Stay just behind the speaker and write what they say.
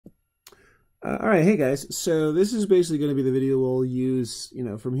All right, hey guys. So this is basically going to be the video we'll use,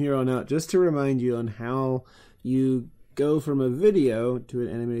 from here on out, just to remind you on how you go from a video to an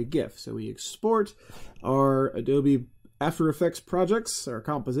animated GIF. So we export our Adobe After Effects projects, our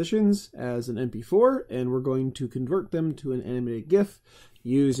compositions, as an MP4, and we're going to convert them to an animated GIF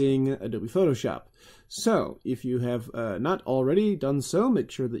using Adobe Photoshop. So if you have not already done so, make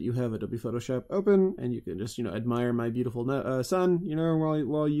sure that you have Adobe Photoshop open, and you can just admire my beautiful son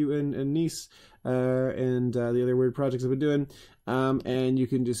while you and niece and the other weird projects I've been doing. And you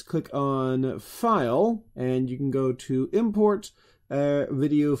can just click on File, and you can go to Import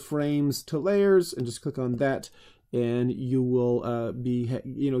Video Frames to Layers, and just click on that. And you will be,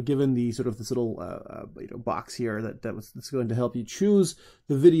 given the sort of this little, box here that's going to help you choose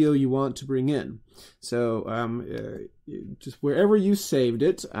the video you want to bring in. So just wherever you saved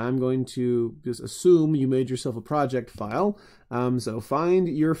it, I'm going to just assume you made yourself a project file. So find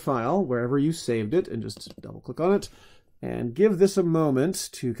your file wherever you saved it, and just double click on it, and give this a moment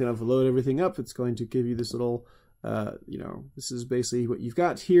to kind of load everything up. It's going to give you this little, this is basically what you've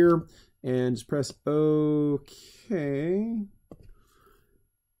got here. And just press OK. And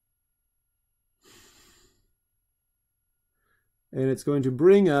it's going to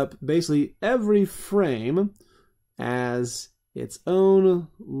bring up basically every frame as its own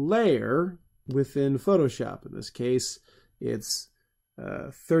layer within Photoshop. In this case, it's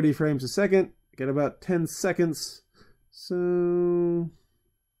 30 frames a second. Get about 10 seconds. So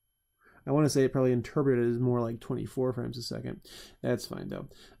I want to say it probably interpreted as more like 24 frames a second. That's fine though.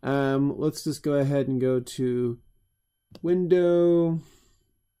 Let's just go ahead and go to Window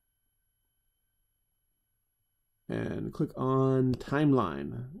and click on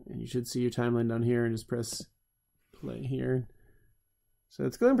Timeline. And you should see your timeline down here, and just press play here. So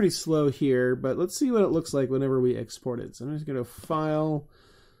it's going pretty slow here, but let's see what it looks like whenever we export it. So I'm just going to File,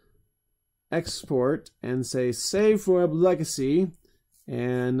 Export, and say Save for Web Legacy,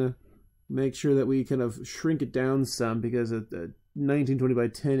 and make sure that we kind of shrink it down some, because at 1920 by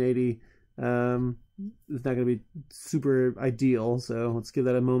 1080 it's not going to be super ideal. So let's give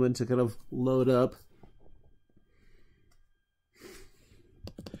that a moment to kind of load up.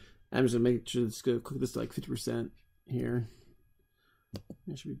 I'm just going to make sure let's go click this to like 50% here.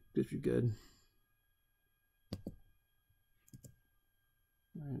 That should be good.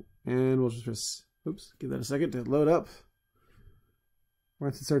 All right. And we'll just press, give that a second to load up.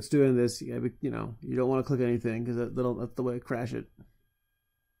 Once it starts doing this, you don't want to click anything, because that's the way to crash it.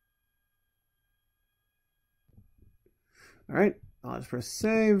 All right, I'll just press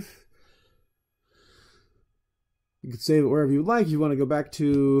save. You can save it wherever you like. If you want to go back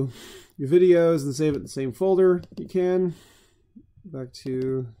to your videos and save it in the same folder, you can. Back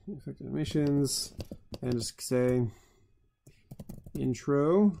to Effect Animations, and just say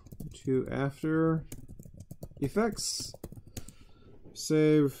Intro to After Effects.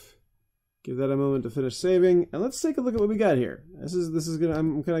 Save, give that a moment to finish saving, and let's take a look at what we got here. This is gonna,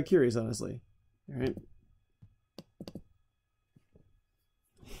 I'm kind of curious, honestly. All right.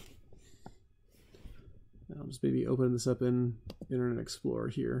 I'll just maybe open this up in Internet Explorer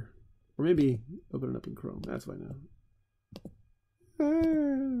here, or maybe open it up in Chrome. That's fine now.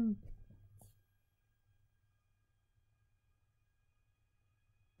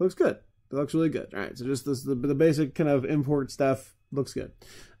 Looks good. It looks really good. All right, so just the basic kind of import stuff looks good.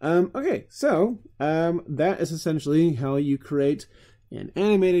 Okay, so that is essentially how you create an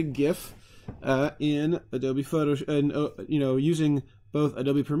animated GIF in Adobe Photoshop, and using both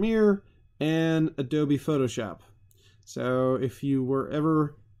Adobe Premiere and Adobe Photoshop. So if you were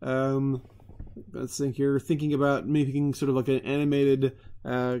ever, let's think you're thinking about making sort of like an animated,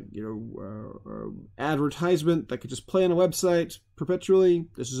 advertisement that could just play on a website perpetually,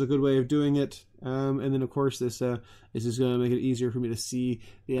 this is a good way of doing it. And then of course this is going to make it easier for me to see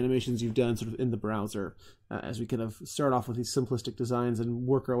the animations you've done sort of in the browser, as we kind of start off with these simplistic designs and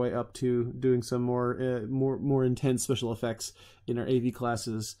work our way up to doing some more intense special effects in our AV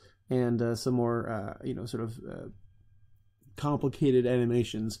classes, and some more complicated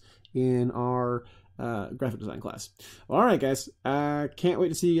animations in our graphic design class. All right, guys, can't wait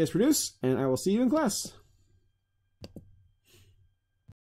to see you guys produce, and I will see you in class.